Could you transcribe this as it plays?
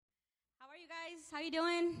guys? How you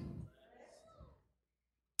doing?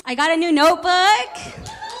 I got a new notebook.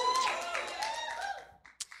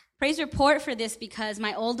 Praise report for this because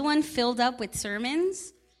my old one filled up with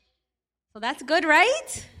sermons. So that's good,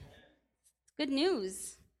 right? Good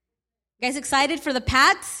news. You guys excited for the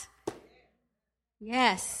Pats?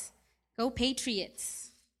 Yes. Go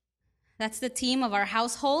Patriots. That's the team of our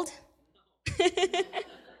household.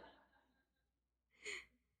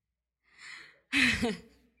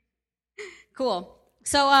 Cool.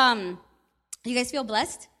 So, you guys feel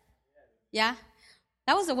blessed? Yeah?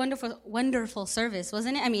 That was a wonderful service,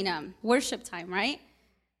 wasn't it? I mean, worship time, right?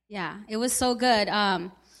 Yeah, it was so good.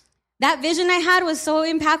 That vision I had was so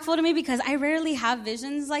impactful to me because I rarely have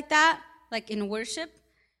visions like that, like in worship.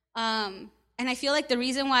 And I feel like the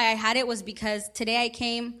reason why I had it was because today I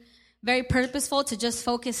came very purposeful to just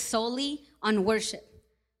focus solely on worship.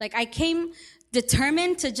 Like I came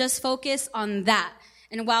determined to just focus on that.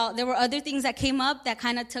 And while there were other things that came up that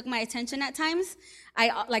kind of took my attention at times,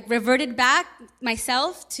 I reverted back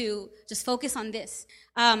myself to just focus on this.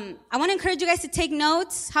 I want to encourage you guys to take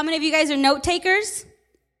notes. How many of you guys are note takers?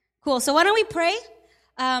 Cool. So why don't we pray?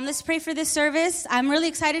 Let's pray for this service. I'm really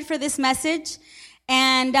excited for this message.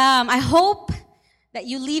 And I hope that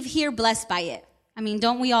you leave here blessed by it. I mean,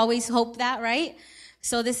 don't we always hope that, right?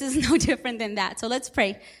 So this is no different than that. So let's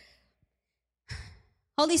pray.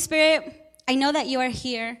 Holy Spirit, I know that you are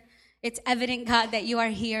here. It's evident, God, that you are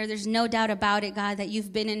here. There's no doubt about it, God, that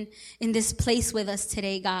you've been in this place with us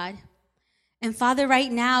today, God. And Father,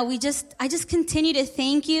 right now, I just continue to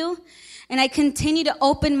thank you, and I continue to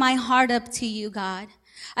open my heart up to you, God.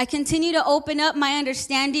 I continue to open up my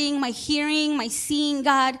understanding, my hearing, my seeing,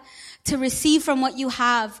 God, to receive from what you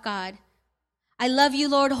have, God. I love you,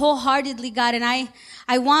 Lord, wholeheartedly, God, and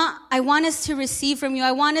I want us to receive from you.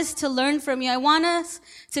 I want us to learn from you. I want us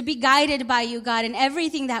to be guided by you, God, in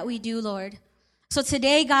everything that we do, Lord. So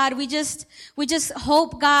today, God, we just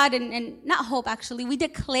hope, God, and not hope, actually, we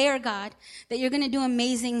declare, God, that you're going to do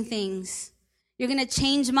amazing things. You're going to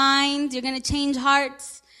change minds, you're going to change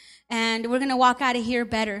hearts, and we're going to walk out of here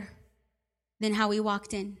better than how we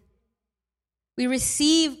walked in. We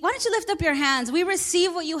receive, why don't you lift up your hands? We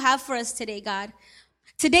receive what you have for us today, God.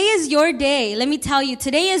 Today is your day. Let me tell you,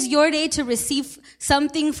 today is your day to receive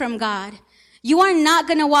something from God. You are not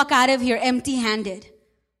going to walk out of here empty-handed.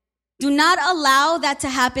 Do not allow that to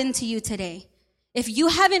happen to you today. If you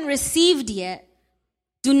haven't received yet,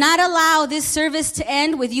 do not allow this service to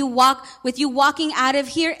end with you walking out of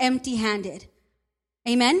here empty-handed.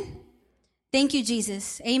 Amen? Thank you,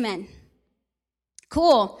 Jesus. Amen.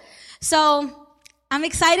 Cool. So, I'm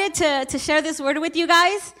excited to share this word with you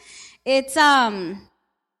guys. It's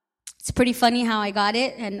pretty funny how I got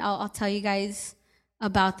it, and I'll tell you guys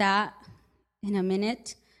about that in a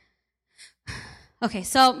minute. Okay,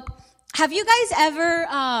 so have you guys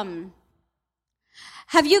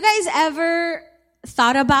ever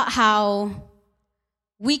thought about how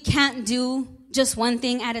we can't do just one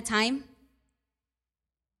thing at a time?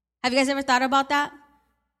 Have you guys ever thought about that?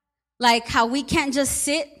 Like how we can't just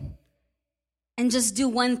sit and just do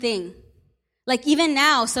one thing. Like even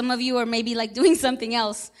now, some of you are maybe like doing something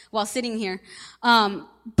else while sitting here.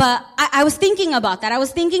 But I was thinking about that. I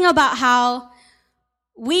was thinking about how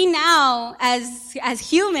we now, as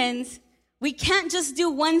humans, we can't just do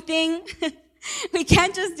one thing. We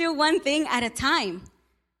can't just do one thing at a time.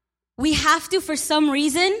 We have to, for some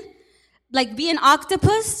reason, like be an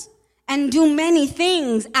octopus and do many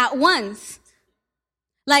things at once.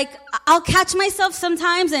 Like I'll catch myself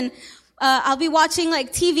sometimes and I'll be watching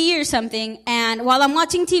like TV or something, and while I'm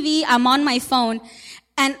watching TV, I'm on my phone.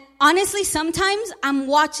 And honestly, sometimes I'm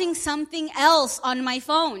watching something else on my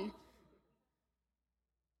phone.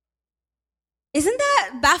 Isn't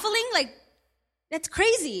that baffling? Like, that's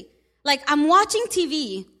crazy. Like, I'm watching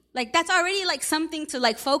TV. Like, that's already like something to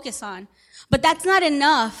like focus on. But that's not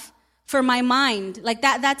enough for my mind. Like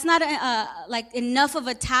that's not like enough of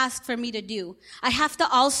a task for me to do. I have to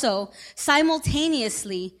also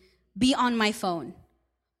simultaneously be on my phone.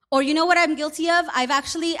 Or you know what I'm guilty of? I've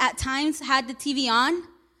actually at times had the TV on,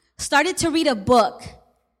 started to read a book,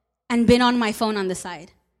 and been on my phone on the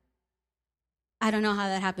side. I don't know how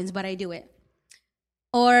that happens, but I do it.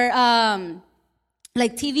 Or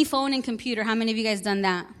like TV, phone, and computer. How many of you guys done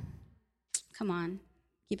that? Come on,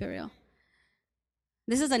 keep it real.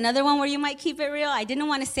 This is another one where you might keep it real. I didn't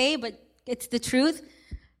want to say, but it's the truth.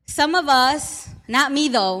 Some of us, not me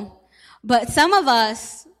though, but some of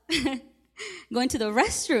us going to the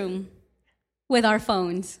restroom with our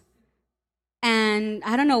phones. And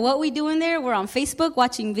I don't know what we do in there. We're on Facebook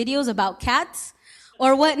watching videos about cats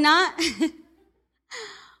or whatnot.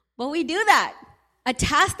 But we do that. a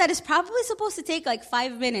task that is probably supposed to take like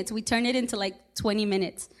 5 minutes, we turn it into like 20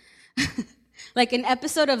 minutes. Like an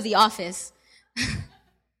episode of The Office.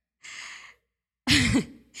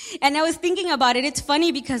 And I was thinking about it. It's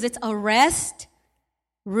funny because it's a rest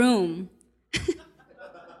room.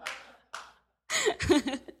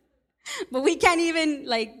 But we can't even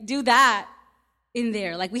like do that in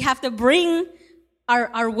there. Like we have to bring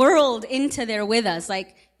our world into there with us.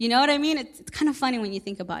 Like, you know what I mean? It's kind of funny when you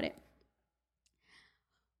think about it.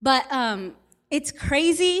 But it's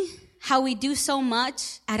crazy how we do so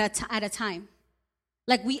much at a time.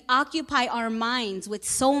 Like we occupy our minds with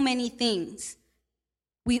so many things.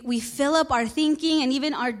 We fill up our thinking and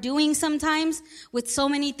even our doing sometimes with so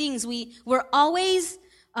many things. We're always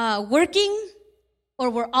working or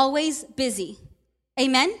we're always busy.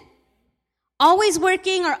 Amen? Always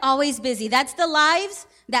working or always busy. That's the lives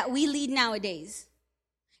that we lead nowadays.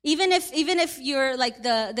 Even if you're like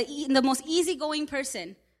the most easygoing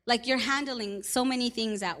person, like you're handling so many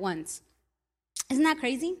things at once. Isn't that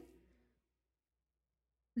crazy?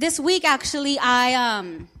 This week, actually,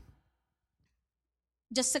 I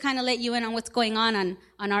just to kind of let you in on what's going on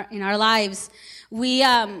in our lives,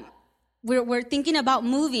 we're thinking about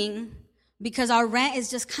moving because our rent is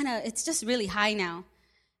just it's just really high now,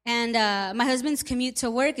 and my husband's commute to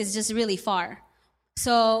work is just really far.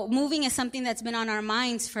 So moving is something that's been on our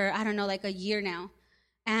minds for I don't know, like a year now,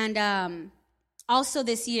 and also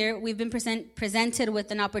this year we've been presented with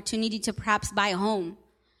an opportunity to perhaps buy a home.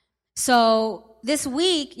 So this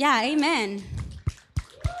week, yeah, amen.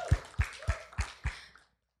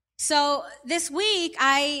 So this week,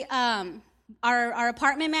 our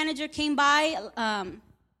apartment manager came by. Can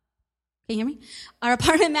you hear me? Our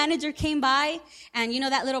apartment manager came by, and you know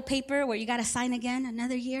that little paper where you got to sign again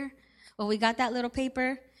another year? Well, we got that little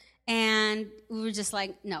paper, and we were just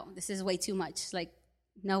like, no, this is way too much. Like,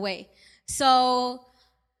 no way. So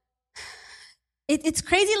it's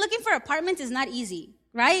crazy. Looking for apartments is not easy,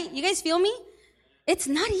 right? You guys feel me? It's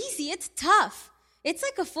not easy. It's tough. It's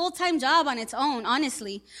like a full-time job on its own,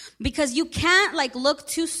 honestly, because you can't like look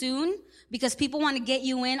too soon because people want to get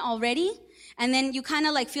you in already. And then you kind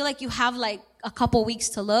of like feel like you have like a couple weeks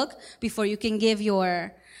to look before you can give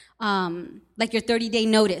your, like your 30-day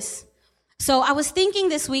notice. So I was thinking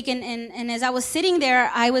this week and as I was sitting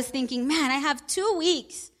there, I was thinking, man, I have 2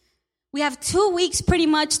 weeks. We have 2 weeks pretty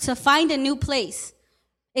much to find a new place.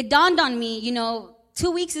 It dawned on me,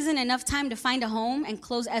 2 weeks isn't enough time to find a home and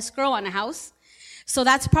close escrow on a house. So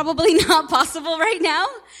that's probably not possible right now,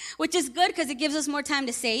 which is good because it gives us more time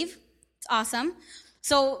to save. It's awesome.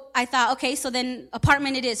 So I thought, okay, so then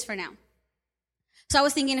apartment it is for now. So I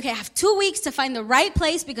was thinking, okay, I have 2 weeks to find the right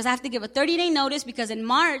place because I have to give a 30-day notice because in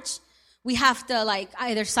March, we have to like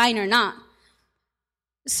either sign or not.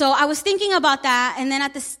 So I was thinking about that, and then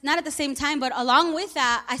not at the same time, but along with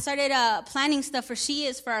that, I started planning stuff for She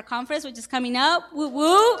Is for our conference, which is coming up. Woo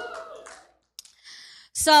woo.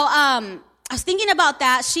 So I was thinking about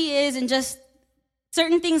that, She Is, and just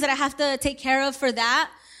certain things that I have to take care of for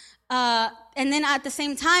that. And then at the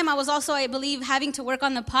same time, I was also, I believe, having to work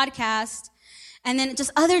on the podcast, and then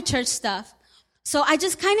just other church stuff. So I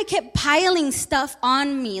just kind of kept piling stuff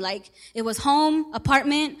on me. Like it was home,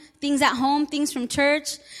 apartment, things at home, things from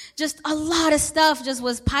church. Just a lot of stuff just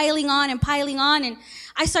was piling on. And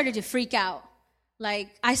I started to freak out. Like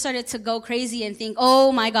I started to go crazy and think,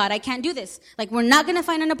 oh my God, I can't do this. Like we're not going to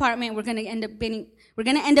find an apartment. We're going to end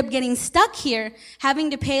up getting stuck here, having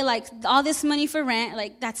to pay like all this money for rent.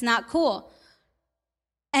 Like that's not cool.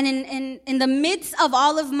 And in the midst of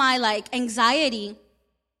all of my like anxiety,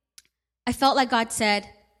 I felt like God said,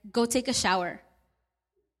 go take a shower.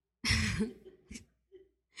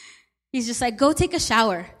 He's just like, go take a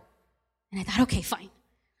shower. And I thought, okay, fine.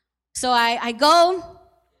 So I go,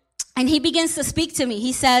 and he begins to speak to me.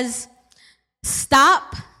 He says,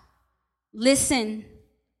 stop, listen,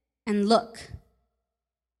 and look.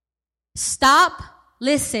 Stop,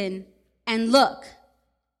 listen, and look.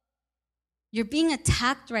 You're being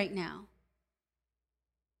attacked right now.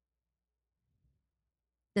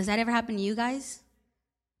 Does that ever happen to you guys?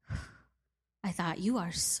 I thought, you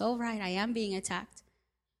are so right. I am being attacked.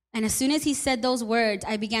 And as soon as he said those words,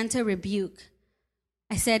 I began to rebuke.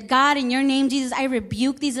 I said, God, in your name, Jesus, I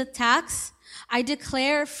rebuke these attacks. I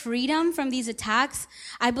declare freedom from these attacks.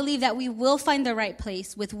 I believe that we will find the right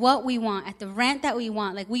place with what we want, at the rent that we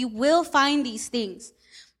want. Like we will find these things.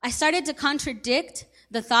 I started to contradict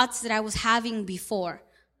the thoughts that I was having before.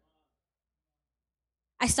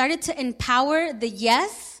 I started to empower the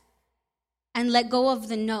yes and let go of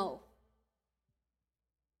the no.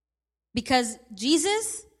 Because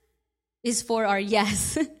Jesus is for our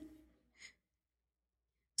yes.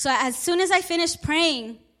 So as soon as I finished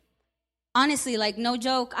praying, honestly, like no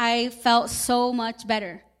joke, I felt so much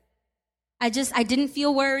better. I didn't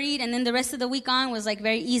feel worried, and then the rest of the week on was like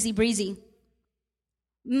very easy breezy.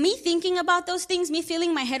 Me thinking about those things, me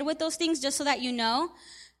filling my head with those things, just so that you know,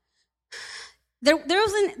 there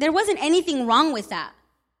wasn't anything wrong with that.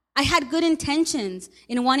 I had good intentions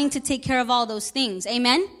in wanting to take care of all those things.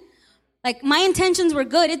 Amen? Like my intentions were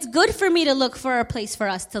good. It's good for me to look for a place for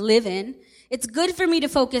us to live in. It's good for me to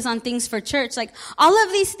focus on things for church. Like all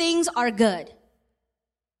of these things are good.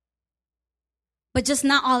 But just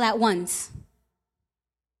not all at once.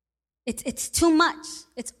 It's too much.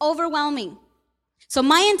 It's overwhelming. So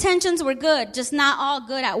my intentions were good, just not all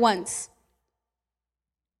good at once.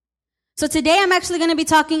 So today I'm actually going to be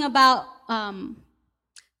talking about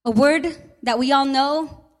a word that we all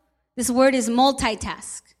know. This word is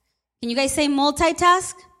multitask. Can you guys say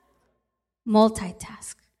multitask?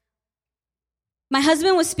 Multitask. My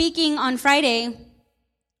husband was speaking on Friday,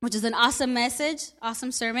 which is an awesome message,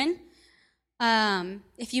 awesome sermon.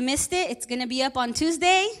 If you missed it, it's going to be up on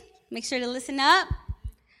Tuesday. Make sure to listen up.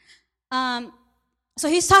 So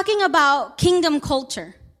he's talking about kingdom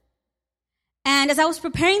culture. And as I was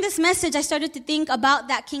preparing this message, I started to think about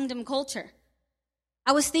that kingdom culture.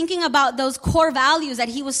 I was thinking about those core values that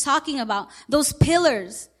he was talking about, those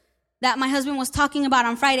pillars that my husband was talking about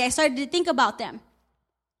on Friday. I started to think about them.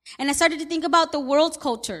 And I started to think about the world's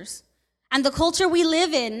cultures. And the culture we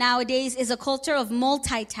live in nowadays is a culture of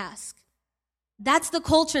multitask. That's the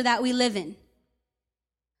culture that we live in.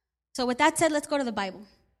 So with that said, let's go to the Bible.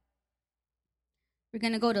 We're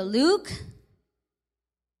going to go to Luke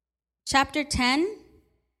chapter 10,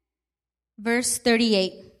 verse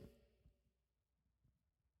 38.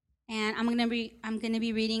 And I'm going to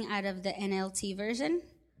be reading out of the NLT version.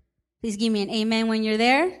 Please give me an amen when you're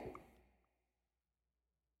there.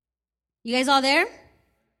 You guys all there?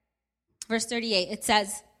 Verse 38, it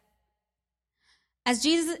says, As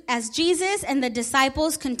Jesus and the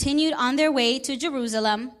disciples continued on their way to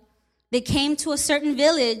Jerusalem, they came to a certain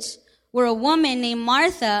village where a woman named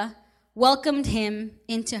Martha welcomed him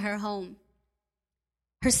into her home.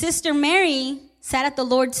 Her sister Mary sat at the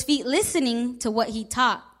Lord's feet listening to what he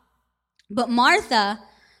taught. But Martha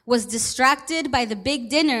was distracted by the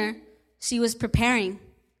big dinner she was preparing.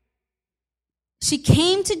 She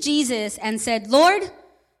came to Jesus and said, Lord,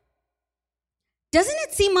 doesn't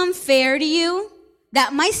it seem unfair to you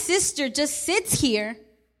that my sister just sits here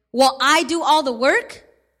while I do all the work?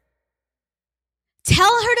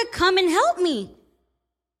 Tell her to come and help me.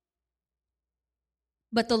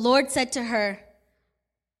 But the Lord said to her,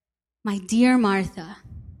 my dear Martha,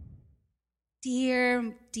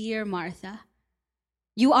 dear Martha,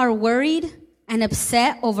 you are worried and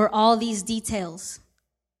upset over all these details.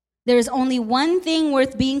 There is only one thing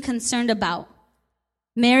worth being concerned about.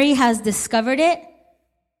 Mary has discovered it,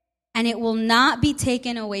 and it will not be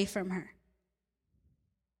taken away from her.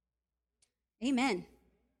 Amen.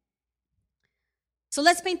 So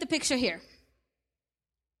let's paint the picture here.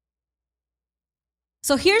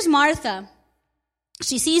 So here's Martha.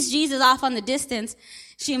 She sees Jesus off on the distance.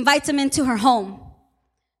 She invites him into her home.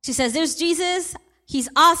 She says, there's Jesus. He's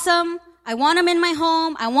awesome. I want him in my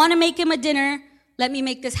home. I want to make him a dinner. Let me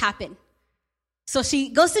make this happen. So she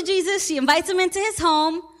goes to Jesus. She invites him into his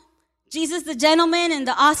home. Jesus, the gentleman and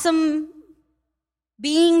the awesome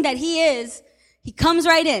being that he is, he comes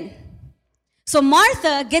right in. So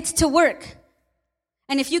Martha gets to work.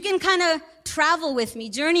 And if you can kind of travel with me,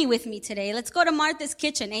 journey with me today, let's go to Martha's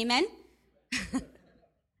kitchen. Amen?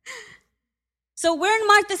 So we're in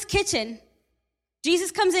Martha's kitchen.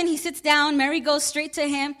 Jesus comes in, he sits down. Mary goes straight to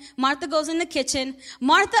him. Martha goes in the kitchen.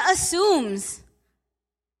 Martha assumes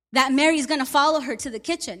that Mary's going to follow her to the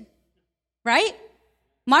kitchen, right?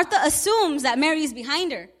 Martha assumes that Mary is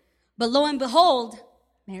behind her. But lo and behold,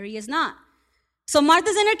 Mary is not. So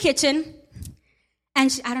Martha's in her kitchen,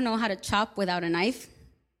 and I don't know how to chop without a knife.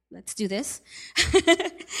 Let's do this.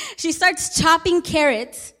 She starts chopping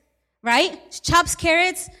carrots, right? She chops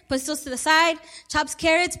carrots, puts those to the side, chops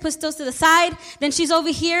carrots, puts those to the side. Then she's over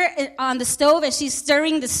here on the stove and she's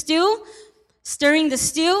stirring the stew.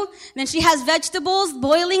 Then she has vegetables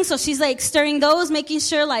boiling, so she's like stirring those, making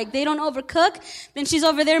sure like they don't overcook. Then she's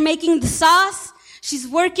over there making the sauce. She's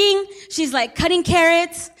working. She's like cutting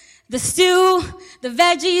carrots, the stew, the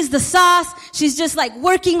veggies, the sauce. She's just like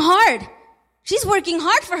working hard. She's working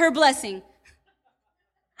hard for her blessing.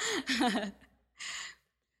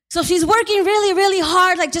 So she's working really, really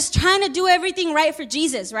hard, like just trying to do everything right for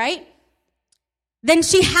Jesus, right? Then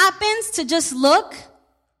she happens to just look.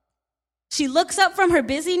 She looks up from her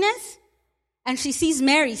busyness and she sees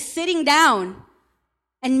Mary sitting down.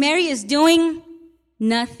 And Mary is doing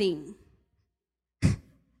nothing.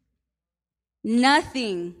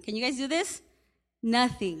 Nothing. Can you guys do this?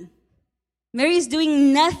 Nothing. Mary's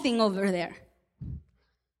doing nothing over there.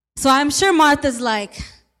 So I'm sure Martha's like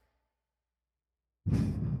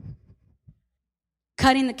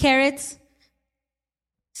cutting the carrots,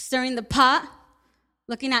 stirring the pot,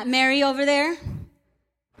 looking at Mary over there.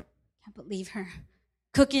 Can't believe her.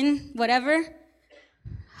 Cooking, whatever.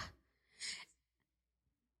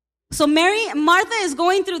 So Martha is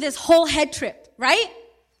going through this whole head trip, right?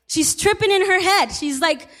 She's tripping in her head. She's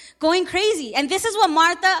like going crazy. And this is what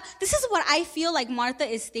I feel like Martha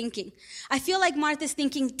is thinking. I feel like Martha's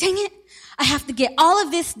thinking, dang it, I have to get all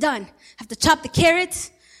of this done. I have to chop the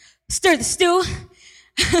carrots, stir the stew,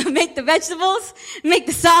 make the vegetables, make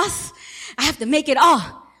the sauce. I have to make it all.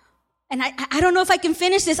 And I don't know if I can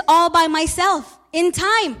finish this all by myself in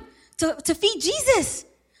time to feed Jesus.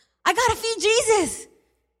 I gotta feed Jesus.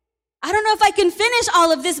 I don't know if I can finish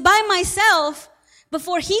all of this by myself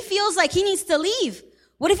before he feels like he needs to leave.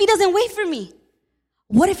 What if he doesn't wait for me?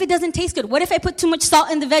 What if it doesn't taste good? What if I put too much salt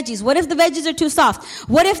in the veggies? What if the veggies are too soft?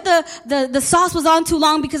 What if the sauce was on too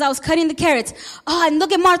long because I was cutting the carrots? Oh, and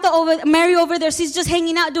look at Mary over there. She's just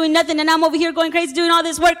hanging out doing nothing, and I'm over here going crazy doing all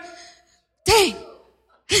this work. Dang.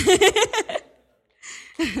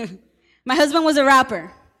 My husband was a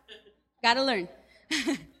rapper. Gotta learn.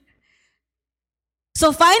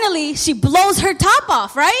 So finally, she blows her top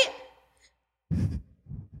off, right?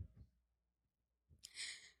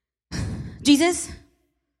 Jesus,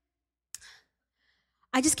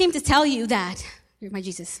 I just came to tell you that, you're my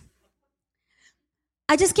Jesus.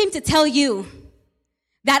 I just came to tell you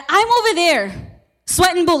that I'm over there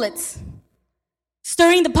sweating bullets,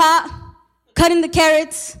 stirring the pot, cutting the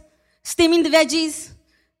carrots, steaming the veggies,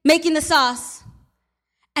 making the sauce.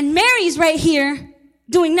 And Mary's right here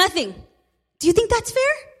doing nothing. Do you think that's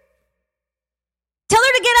fair? Tell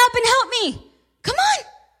her to get up and help me. Come on.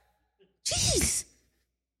 Jeez.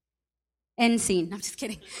 End scene. I'm just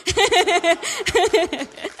kidding.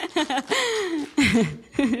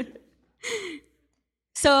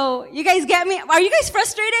 So, you guys get me? Are you guys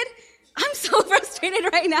frustrated? I'm so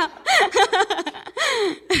frustrated right now.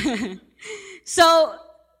 So,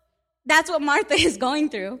 that's what Martha is going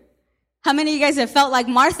through. How many of you guys have felt like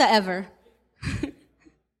Martha ever?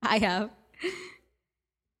 I have.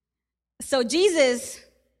 So Jesus,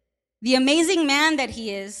 the amazing man that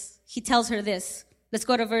he is, he tells her this. Let's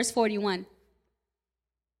go to verse 41.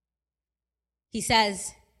 He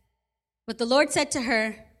says, but the Lord said to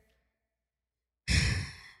her,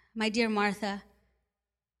 my dear Martha,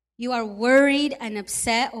 you are worried and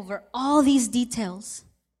upset over all these details,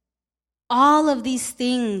 all of these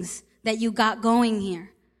things that you got going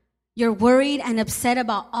here. You're worried and upset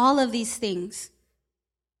about all of these things.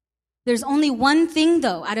 There's only one thing,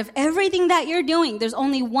 though, out of everything that you're doing, there's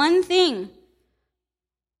only one thing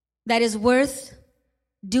that is worth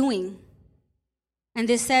doing. And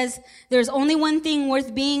this says, there's only one thing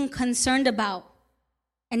worth being concerned about.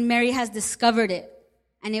 And Mary has discovered it,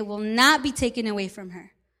 and it will not be taken away from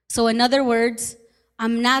her. So in other words,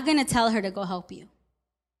 I'm not going to tell her to go help you.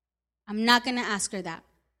 I'm not going to ask her that.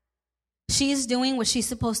 She is doing what she's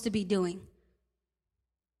supposed to be doing.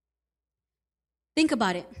 Think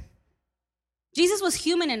about it. Jesus was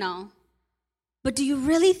human and all, but do you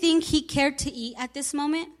really think he cared to eat at this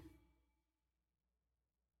moment?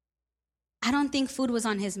 I don't think food was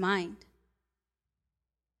on his mind.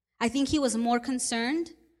 I think he was more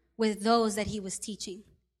concerned with those that he was teaching.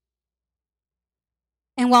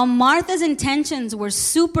 And while Martha's intentions were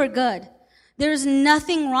super good, there's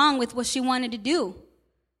nothing wrong with what she wanted to do.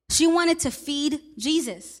 She wanted to feed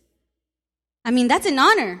Jesus. I mean, that's an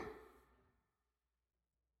honor.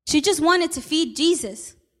 She just wanted to feed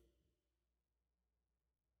Jesus.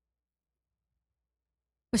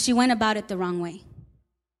 But she went about it the wrong way.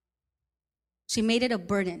 She made it a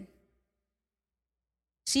burden.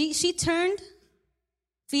 She turned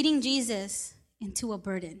feeding Jesus into a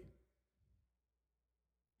burden.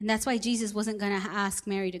 And that's why Jesus wasn't going to ask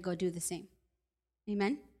Mary to go do the same.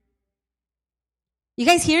 Amen? You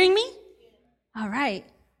guys hearing me? All right.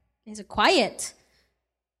 You guys are quiet.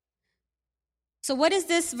 So what is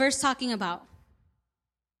this verse talking about?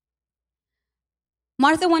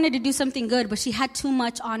 Martha wanted to do something good, but she had too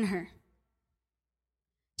much on her.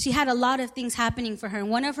 She had a lot of things happening for her. And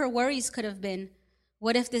one of her worries could have been,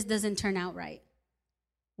 what if this doesn't turn out right?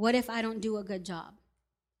 What if I don't do a good job?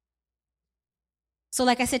 So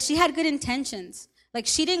like I said, she had good intentions. Like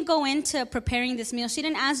she didn't go into preparing this meal. She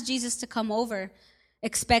didn't ask Jesus to come over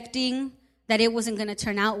expecting that it wasn't going to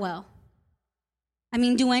turn out well. I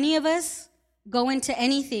mean, do any of us go into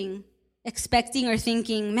anything expecting or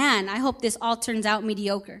thinking, man, I hope this all turns out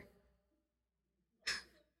mediocre.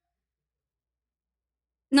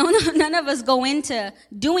 No, none of us go into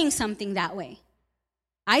doing something that way.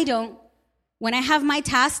 I don't. When I have my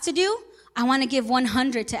task to do, I want to give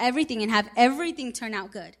 100 to everything and have everything turn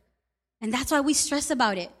out good. And that's why we stress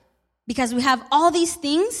about it. Because we have all these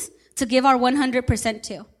things to give our 100%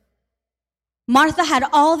 to. Martha had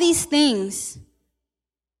all these things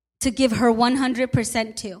to give her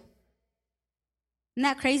 100% to. Isn't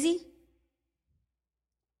that crazy?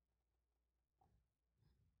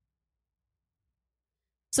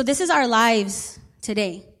 So this is our lives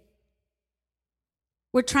today.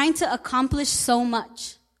 We're trying to accomplish so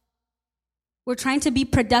much. We're trying to be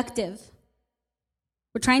productive.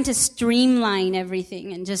 We're trying to streamline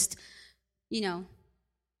everything and just,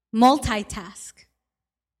 multitask.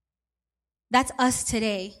 That's us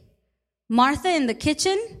today. Martha in the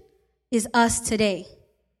kitchen is us today.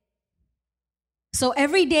 So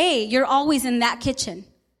every day, you're always in that kitchen,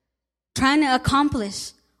 trying to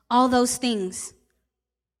accomplish all those things.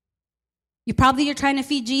 You're trying to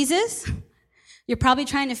feed Jesus. You're probably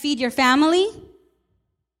trying to feed your family.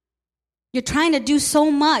 You're trying to do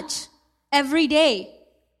so much every day.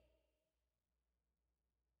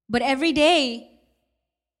 But every day,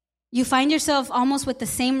 you find yourself almost with the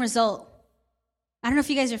same result. I don't know if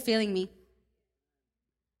you guys are feeling me.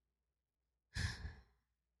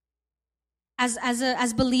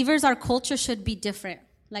 As believers, our culture should be different.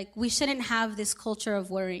 Like, we shouldn't have this culture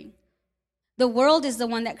of worrying. The world is the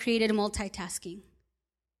one that created multitasking.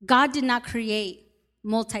 God did not create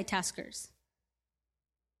multitaskers.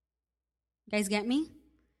 You guys get me?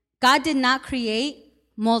 God did not create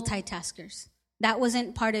multitaskers. That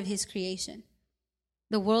wasn't part of his creation.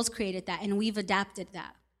 The world's created that, and we've adapted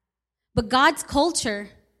that. But God's culture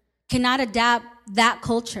cannot adapt that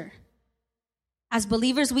culture. As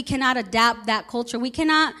believers, we cannot adapt that culture. We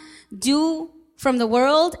cannot do from the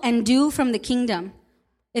world and do from the kingdom.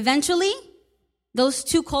 Eventually, those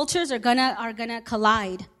two cultures are gonna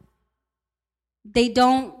collide. They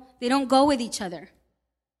don't go with each other.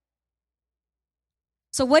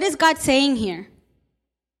 So what is God saying here?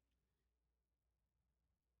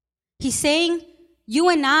 He's saying, you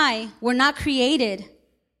and I were not created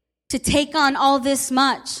to take on all this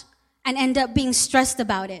much and end up being stressed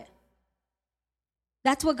about it.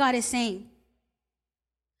 That's what God is saying.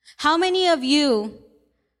 How many of you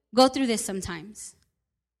go through this sometimes?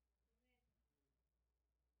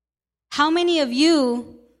 How many of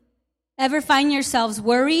you ever find yourselves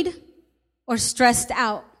worried or stressed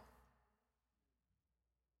out?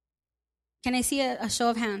 Can I see a show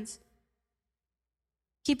of hands?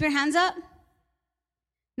 Keep your hands up.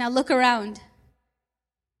 Now look around.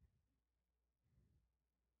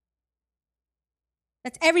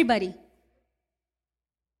 That's everybody.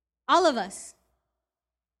 All of us.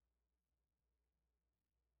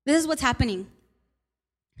 This is what's happening.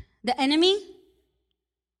 The enemy,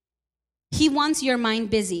 he wants your mind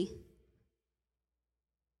busy.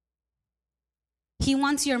 He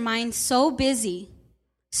wants your mind so busy,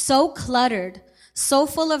 so cluttered, so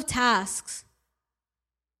full of tasks,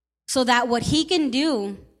 so that what he can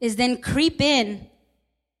do is then creep in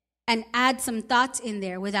and add some thoughts in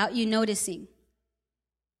there without you noticing.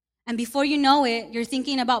 And before you know it, you're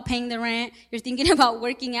thinking about paying the rent, you're thinking about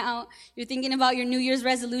working out, you're thinking about your New Year's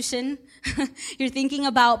resolution, you're thinking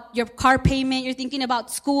about your car payment, you're thinking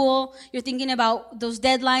about school, you're thinking about those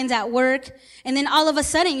deadlines at work, and then all of a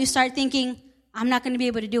sudden you start thinking, I'm not going to be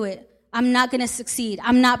able to do it. I'm not going to succeed.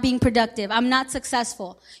 I'm not being productive. I'm not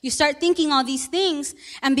successful. You start thinking all these things,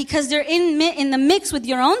 and because they're in the mix with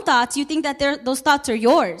your own thoughts, you think that those thoughts are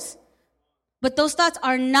yours. But those thoughts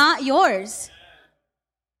are not yours.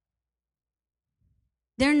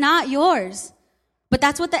 They're not yours. But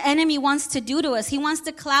that's what the enemy wants to do to us. He wants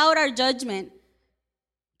to cloud our judgment,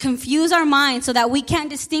 confuse our minds so that we can't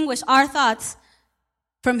distinguish our thoughts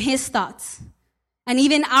from his thoughts, and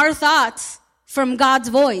even our thoughts from God's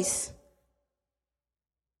voice.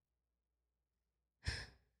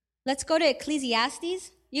 Let's go to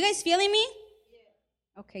Ecclesiastes. You guys feeling me?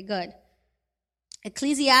 Yeah. Okay, good.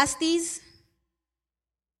 Ecclesiastes,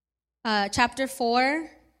 chapter 4,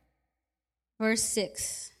 verse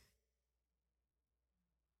 6.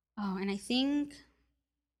 Oh, and I think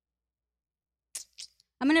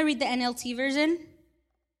I'm going to read the NLT version.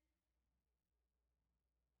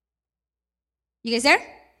 You guys there?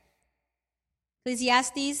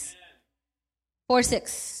 Ecclesiastes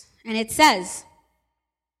 4:6. And it says,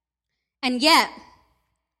 and yet,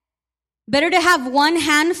 better to have one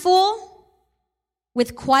handful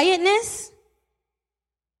with quietness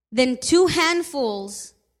than two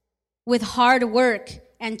handfuls with hard work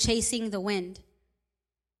and chasing the wind.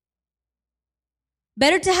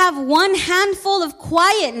 Better to have one handful of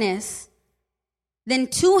quietness than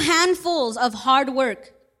two handfuls of hard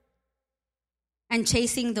work and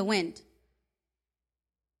chasing the wind.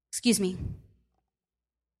 Excuse me.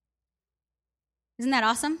 Isn't that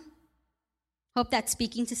awesome? Hope that's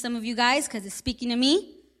speaking to some of you guys, because it's speaking to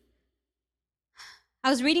me. I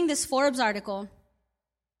was reading this Forbes article,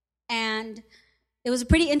 and it was a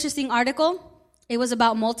pretty interesting article. It was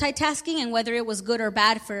about multitasking and whether it was good or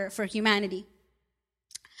bad for humanity.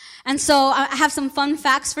 And so I have some fun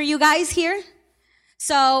facts for you guys here.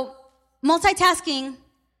 So multitasking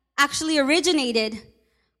actually originated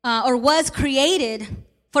or was created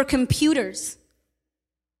for computers.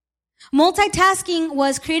 Multitasking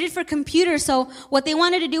was created for computers. So what they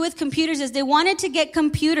wanted to do with computers is they wanted to get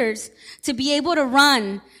computers to be able to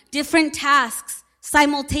run different tasks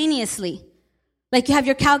simultaneously. Like you have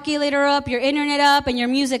your calculator up, your internet up, and your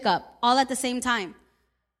music up, all at the same time.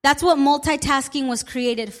 That's what multitasking was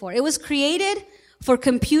created for. It was created for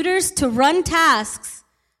computers to run tasks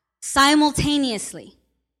simultaneously.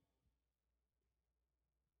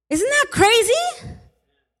 Isn't that crazy?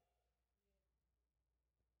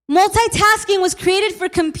 Multitasking was created for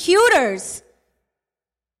computers.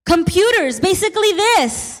 Computers, basically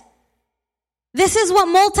this. This is what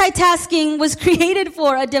multitasking was created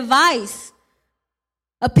for, a device,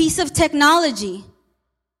 a piece of technology.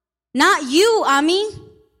 Not you, Ami.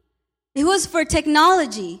 It was for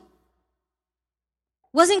technology.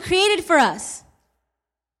 Wasn't created for us.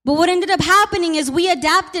 But what ended up happening is we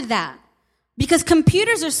adapted that. Because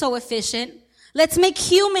computers are so efficient, let's make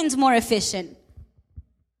humans more efficient.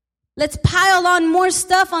 Let's pile on more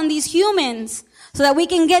stuff on these humans so that we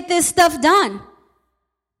can get this stuff done.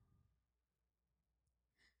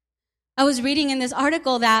 I was reading in this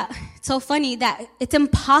article that it's so funny that it's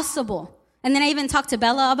impossible. And then I even talked to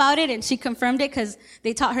Bella about it, and she confirmed it because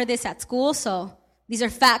they taught her this at school. So these are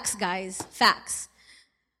facts, guys. Facts.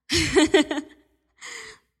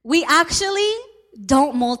 We actually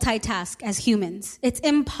don't multitask as humans. It's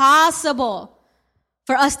impossible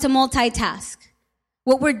for us to multitask.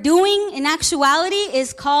 What we're doing in actuality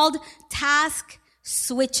is called task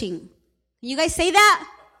switching. Can you guys say that?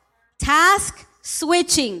 Task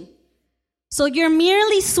switching. So you're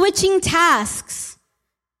merely switching tasks.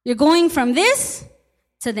 You're going from this,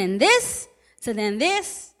 to then this, to then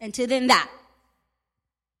this, and to then that.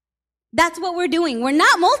 That's what we're doing. We're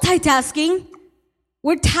not multitasking.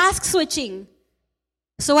 We're task switching.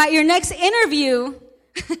 So at your next interview,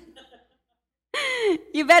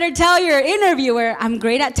 you better tell your interviewer, I'm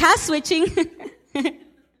great at task switching.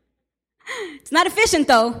 It's not efficient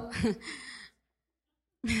though.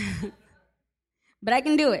 But I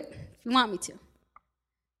can do it if you want me to.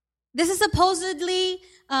 This is supposedly,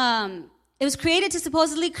 it was created to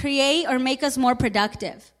supposedly create or make us more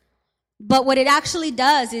productive. But what it actually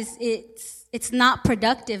does is it's not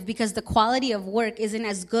productive because the quality of work isn't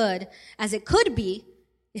as good as it could be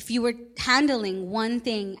if you were handling one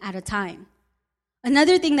thing at a time.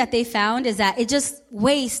 Another thing that they found is that it just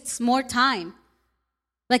wastes more time.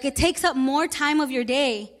 Like it takes up more time of your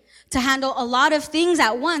day to handle a lot of things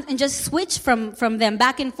at once and just switch from them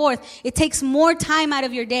back and forth. It takes more time out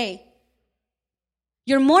of your day.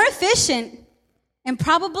 You're more efficient and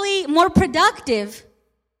probably more productive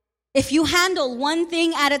if you handle one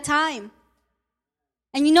thing at a time.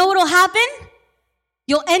 And you know what will happen?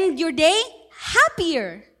 You'll end your day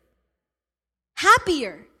happier.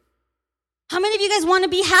 Happier. How many of you guys want to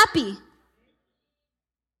be happy?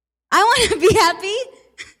 I want to be happy.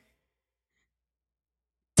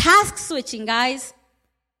 Task switching, guys.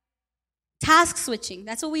 Task switching.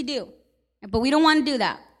 That's what we do. But we don't want to do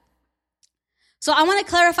that. So I want to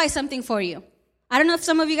clarify something for you. I don't know if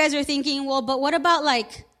some of you guys are thinking, well, but what about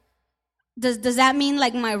like, does that mean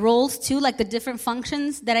like my roles too, like the different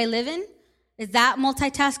functions that I live in? Is that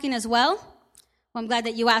multitasking as well? Well, I'm glad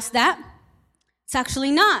that you asked that. It's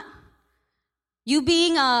actually not. You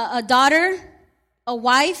being a daughter, a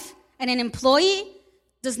wife, and an employee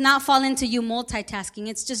does not fall into you multitasking.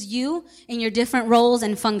 It's just you and your different roles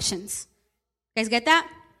and functions. You guys get that?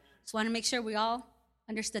 Just want to make sure we all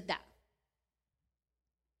understood that.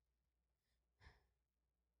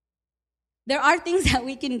 There are things that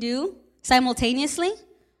we can do simultaneously,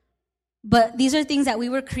 but these are things that we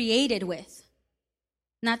were created with,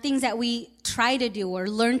 not things that we try to do or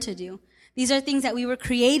learn to do. These are things that we were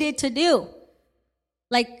created to do.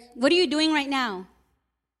 Like, what are you doing right now?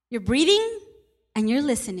 You're breathing and you're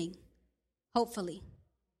listening, hopefully.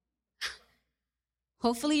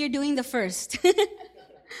 Hopefully you're doing the first.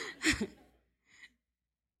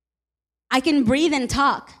 I can breathe and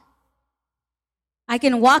talk. I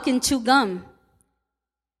can walk and chew gum.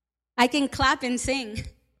 I can clap and sing.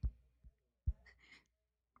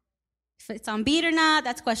 If it's on beat or not,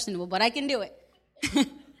 that's questionable, but I can do it.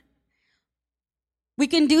 We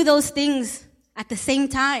can do those things at the same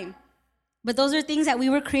time. But those are things that we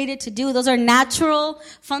were created to do. Those are natural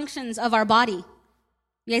functions of our body.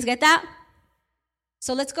 You guys get that?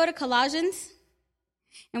 So let's go to Colossians.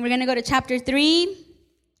 And we're going to go to chapter 3,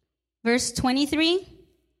 verse 23.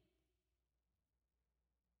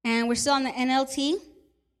 And we're still on the NLT.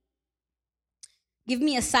 Give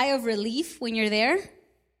me a sigh of relief when you're there.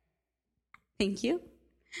 Thank you.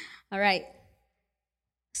 All right.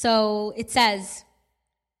 So it says,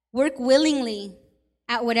 work willingly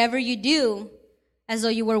at whatever you do as though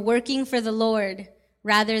you were working for the Lord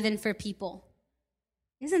rather than for people.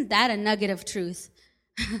 Isn't that a nugget of truth?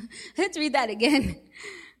 Let's read that again.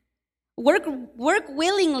 Work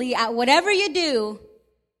willingly at whatever you do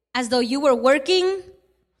as though you were working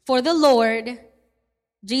for the Lord,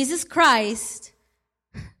 Jesus Christ,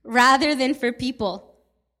 rather than for people.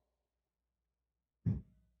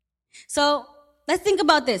 So let's think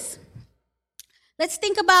about this. Let's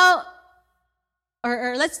think about,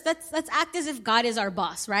 or let's act as if God is our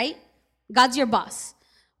boss, right? God's your boss.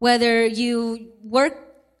 Whether you work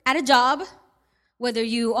at a job, whether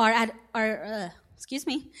you are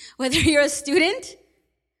whether you're a student,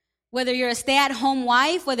 whether you're a stay-at-home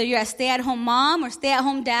wife, whether you're a stay-at-home mom or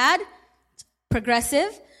stay-at-home dad,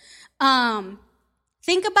 progressive.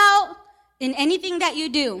 Think about in anything that you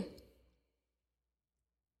do,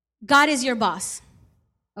 God is your boss.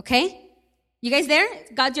 Okay? You guys there?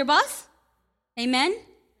 God's your boss? Amen?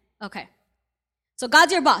 Okay. So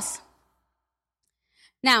God's your boss.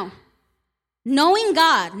 Now, knowing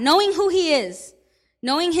God, knowing who He is,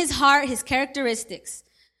 knowing His heart, His characteristics,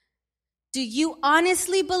 do you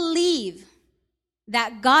honestly believe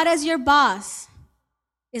that God as your boss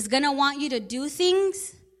is going to want you to do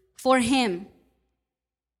things for Him?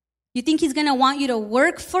 You think He's going to want you to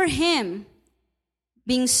work for Him,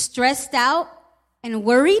 being stressed out and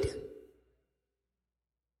worried?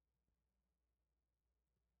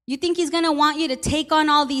 You think He's going to want you to take on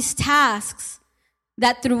all these tasks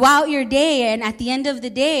that throughout your day and at the end of the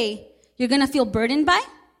day, you're going to feel burdened by?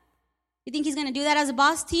 You think He's going to do that as a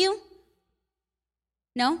boss to you?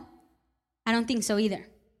 No? I don't think so either.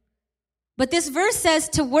 But this verse says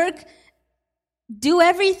to work, do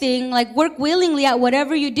everything, like work willingly at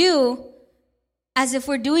whatever you do, as if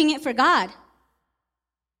we're doing it for God.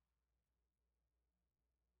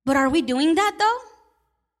 But are we doing that though?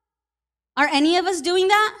 Are any of us doing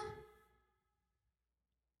that?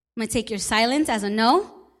 I'm going to take your silence as a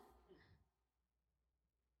no.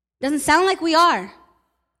 Doesn't sound like we are.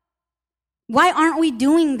 Why aren't we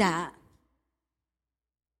doing that?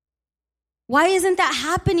 Why isn't that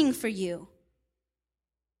happening for you?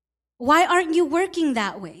 Why aren't you working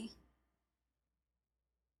that way?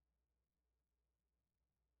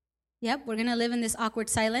 Yep, we're going to live in this awkward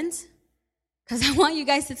silence because I want you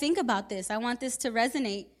guys to think about this. I want this to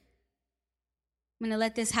resonate. I'm going to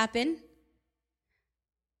let this happen.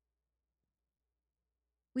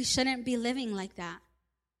 We shouldn't be living like that.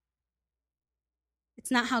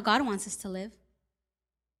 It's not how God wants us to live.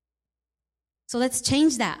 So let's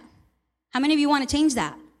change that. How many of you want to change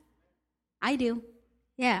that? I do.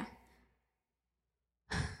 Yeah.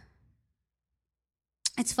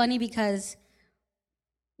 It's funny because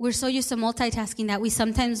we're so used to multitasking that we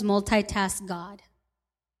sometimes multitask God.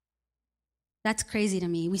 That's crazy to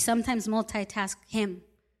me. We sometimes multitask Him.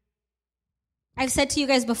 I've said to you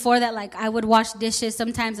guys before that like I would wash dishes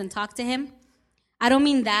sometimes and talk to Him. I don't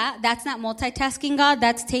mean that. That's not multitasking God.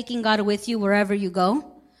 That's taking God with you wherever you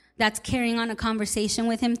go. That's carrying on a conversation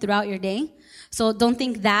with Him throughout your day. So don't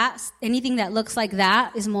think that anything that looks like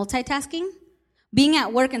that is multitasking. Being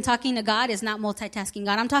at work and talking to God is not multitasking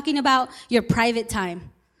God. I'm talking about your private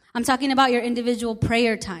time. I'm talking about your individual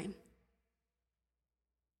prayer time.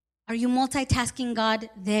 Are you multitasking God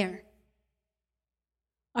there?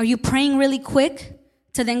 Are you praying really quick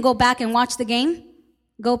to then go back and watch the game?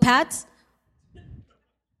 Go Pats.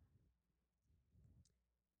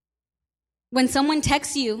 When someone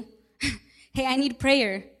texts you, hey, I need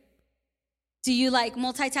prayer, do you like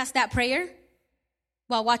multitask that prayer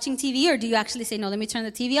while watching TV? Or do you actually say, no, let me turn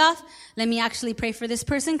the TV off. Let me actually pray for this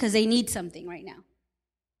person because they need something right now.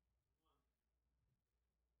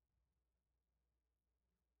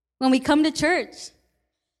 When we come to church,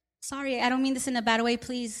 sorry, I don't mean this in a bad way,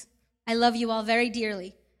 please. I love you all very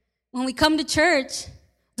dearly. When we come to church,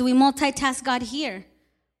 do we multitask God here?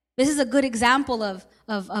 This is a good example of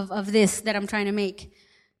this that I'm trying to make.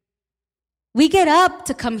 We get up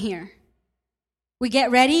to come here. We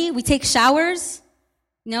get ready. We take showers.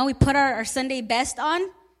 We put our Sunday best on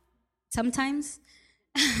sometimes.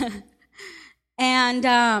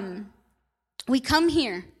 And we come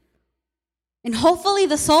here. And hopefully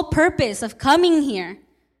the sole purpose of coming here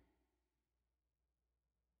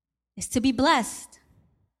is to be blessed,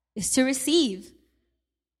 is to receive,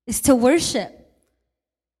 is to worship.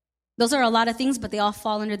 Those are a lot of things, but they all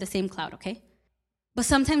fall under the same cloud, okay? But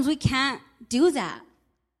sometimes we can't do that.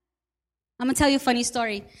 I'm going to tell you a funny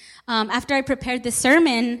story. After I prepared this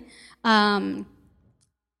sermon,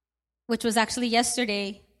 which was actually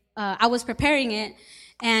yesterday, I was preparing it,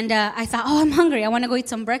 and I thought, I'm hungry. I want to go eat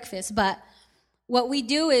some breakfast. But what we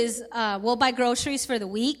do is we'll buy groceries for the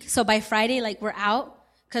week. So by Friday, we're out.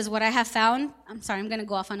 Because what I have found, I'm sorry, I'm going to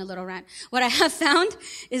go off on a little rant. What I have found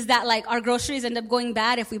is that, our groceries end up going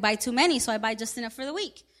bad if we buy too many. So I buy just enough for the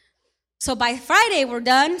week. So by Friday, we're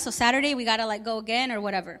done. So Saturday, we got to, go again or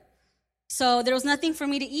whatever. So there was nothing for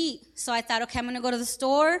me to eat. So I thought, okay, I'm going to go to the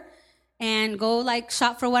store and go,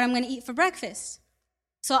 shop for what I'm going to eat for breakfast.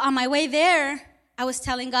 So on my way there, I was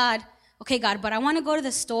telling God, okay, God, but I want to go to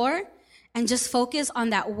the store and just focus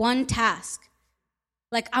on that one task.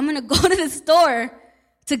 I'm going to go to the store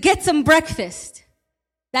to get some breakfast.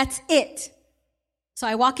 That's it. So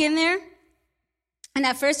I walk in there, and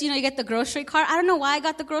at first, you get the grocery cart. I don't know why I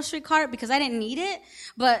got the grocery cart, because I didn't need it,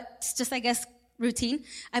 but it's just, I guess, routine.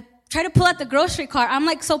 I try to pull out the grocery cart.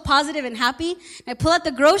 I'm so positive and happy. And I pull out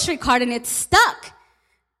the grocery cart, and it's stuck.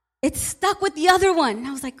 It's stuck with the other one. And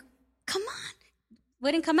I was like, come on.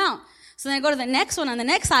 Wouldn't come out. So then I go to the next one on the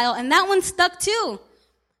next aisle, and that one's stuck too.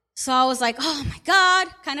 So I was like, oh my God,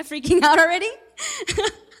 kind of freaking out already.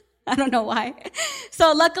 I don't know why.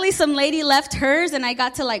 So luckily some lady left hers, and I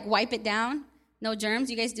got to wipe it down. No germs.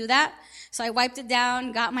 You guys do that? So I wiped it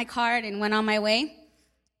down, got my card, and went on my way.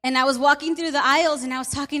 And I was walking through the aisles, and I was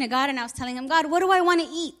talking to God, and I was telling him, God, what do I want to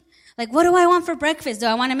eat? What do I want for breakfast? Do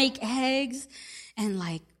I want to make eggs and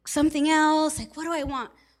something else? What do I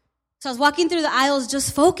want? So I was walking through the aisles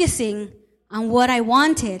just focusing on what I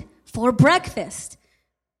wanted for breakfast.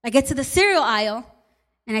 I get to the cereal aisle,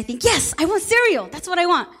 and I think, yes, I want cereal. That's what I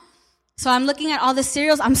want. So I'm looking at all the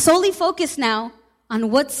cereals. I'm solely focused now on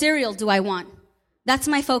what cereal do I want. That's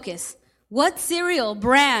my focus. What cereal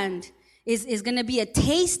brand is going to be a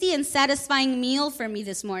tasty and satisfying meal for me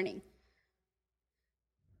this morning?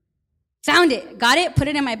 Found it, got it, put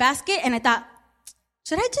it in my basket, and I thought,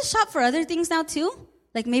 should I just shop for other things now too?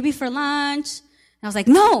 Maybe for lunch? And I was like,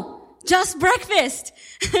 no, just breakfast.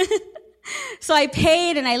 So I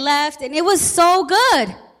paid and I left, and it was so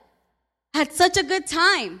good. I had such a good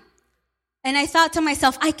time. And I thought to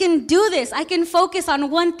myself, I can do this. I can focus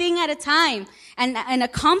on one thing at a time and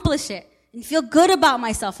accomplish it and feel good about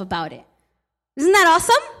myself about it. Isn't that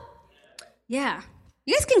awesome? Yeah.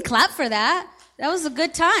 You guys can clap for that. That was a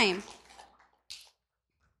good time.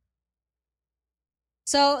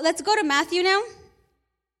 So let's go to Matthew now.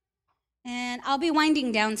 And I'll be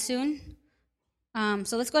winding down soon.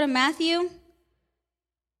 So let's go to Matthew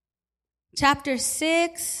chapter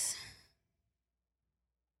 6,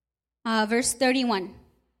 verse 31.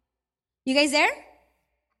 You guys there?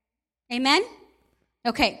 Amen?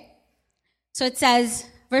 Okay. So it says,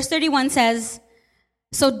 verse 31 says,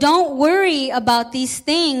 so don't worry about these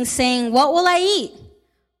things, saying, what will I eat?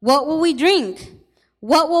 What will we drink?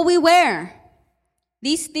 What will we wear?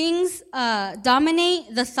 These things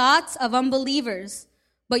dominate the thoughts of unbelievers,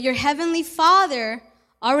 but your heavenly Father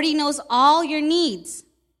already knows all your needs.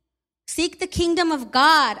 Seek the kingdom of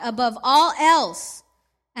God above all else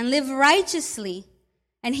and live righteously,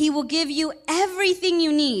 and he will give you everything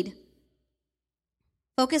you need.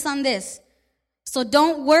 Focus on this. So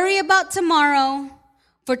don't worry about tomorrow,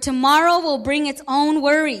 for tomorrow will bring its own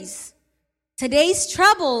worries. Today's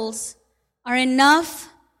troubles are enough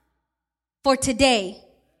for today.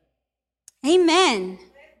 Amen.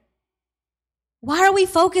 Why are we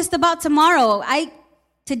focused about tomorrow?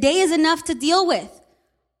 Today is enough to deal with.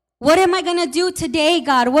 What am I going to do today,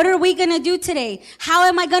 God? What are we going to do today? How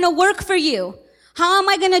am I going to work for you? How am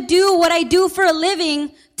I going to do what I do for a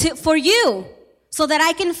living for you? So that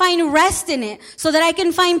I can find rest in it. So that I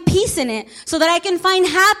can find peace in it. So that I can find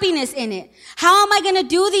happiness in it. How am I going to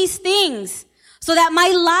do these things? So that my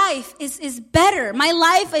life is better. My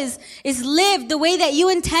life is lived the way that you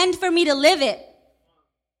intend for me to live it.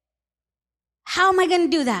 How am I going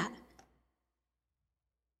to do that?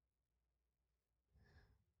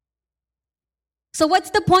 So what's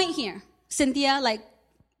the point here, Cynthia?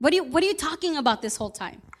 What are you talking about this whole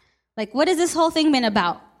time? What has this whole thing been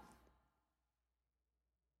about?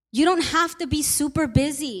 You don't have to be super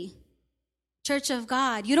busy, Church of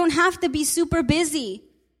God. You don't have to be super busy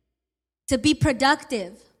to be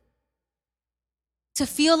productive. to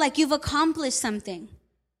feel like you've accomplished something.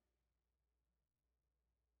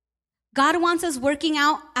 God wants us working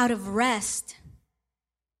out of rest.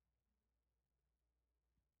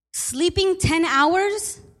 Sleeping 10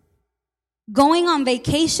 hours, going on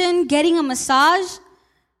vacation, getting a massage,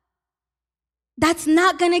 that's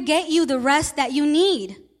not going to get you the rest that you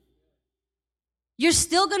need. You're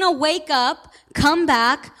still going to wake up, come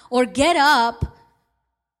back, or get up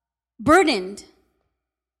burdened.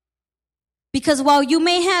 Because while you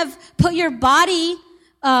may have put your body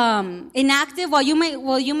inactive, while you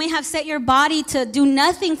may have set your body to do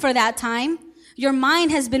nothing for that time, your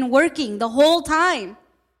mind has been working the whole time.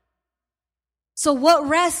 So what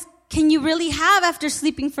rest can you really have after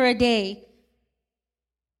sleeping for a day?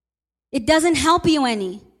 It doesn't help you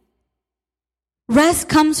any. Rest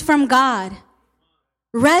comes from God.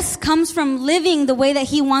 Rest comes from living the way that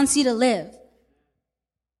He wants you to live.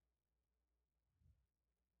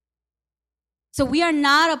 So we are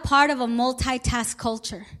not a part of a multitask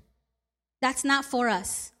culture. That's not for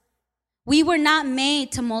us. We were not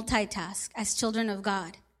made to multitask as children of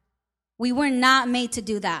God. We were not made to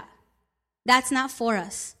do that. That's not for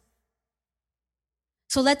us.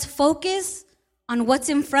 So let's focus on what's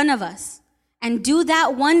in front of us and do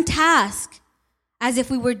that one task as if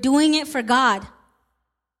we were doing it for God,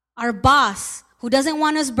 our boss, who doesn't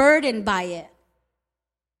want us burdened by it.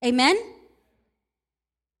 Amen?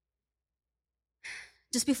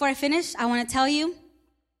 Just before I finish, I want to tell you,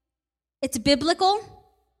 it's biblical.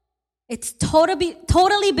 It's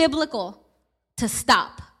totally biblical to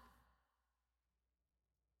stop.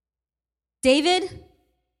 David,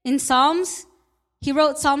 in Psalms, he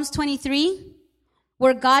wrote Psalms 23,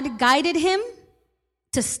 where God guided him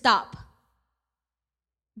to stop.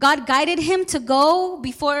 God guided him to go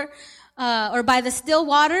before or by the still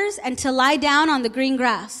waters and to lie down on the green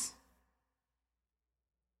grass.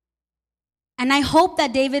 And I hope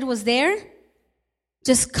that David was there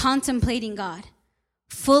just contemplating God,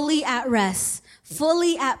 fully at rest,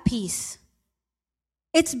 fully at peace.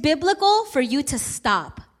 It's biblical for you to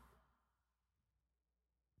stop.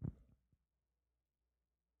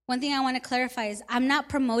 One thing I want to clarify is I'm not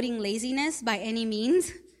promoting laziness by any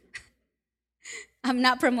means. I'm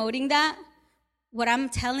not promoting that. What I'm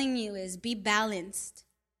telling you is be balanced,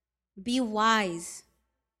 be wise,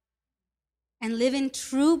 and live in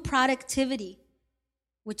true productivity,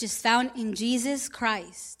 which is found in Jesus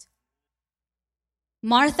Christ.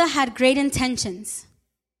 Martha had great intentions.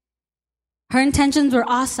 Her intentions were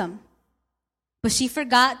awesome, but she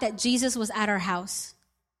forgot that Jesus was at her house.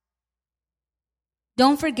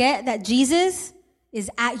 Don't forget that Jesus is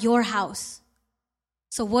at your house.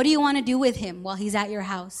 So what do you want to do with him while he's at your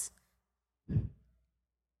house?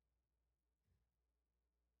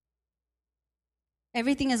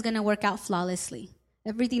 Everything is going to work out flawlessly.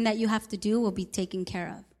 Everything that you have to do will be taken care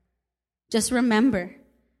of. Just remember,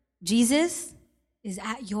 Jesus is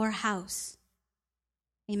at your house.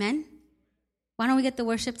 Amen? Why don't we get the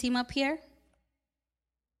worship team up here?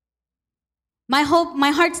 My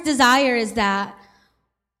heart's desire is that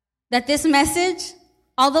this message,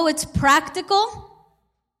 although it's practical,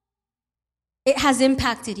 it has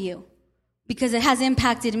impacted you because it has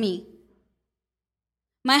impacted me.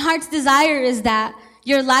 My heart's desire is that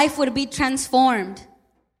your life would be transformed,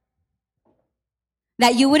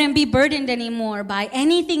 that you wouldn't be burdened anymore by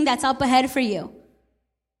anything that's up ahead for you,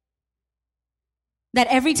 that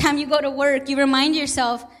every time you go to work, you remind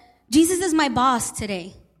yourself, Jesus is my boss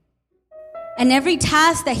today, and every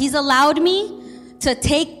task that he's allowed me to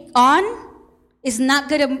take on is not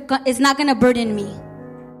gonna burden me.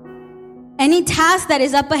 Any task that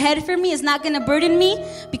is up ahead for me is not gonna burden me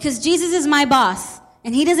because Jesus is my boss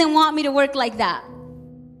and he doesn't want me to work like that.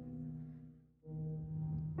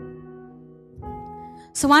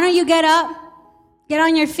 So why don't you get up, get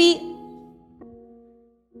on your feet.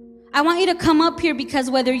 I want you to come up here because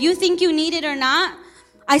whether you think you need it or not,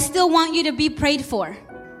 I still want you to be prayed for.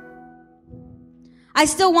 I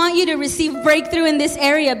still want you to receive breakthrough in this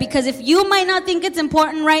area because if you might not think it's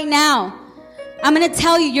important right now, I'm going to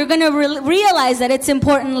tell you, you're going to realize that it's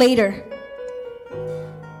important later.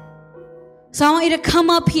 So I want you to come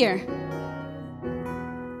up here.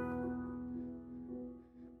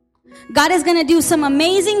 God is going to do some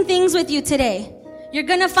amazing things with you today. You're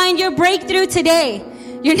going to find your breakthrough today.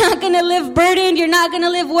 You're not going to live burdened. You're not going to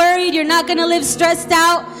live worried. You're not going to live stressed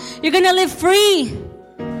out. You're going to live free.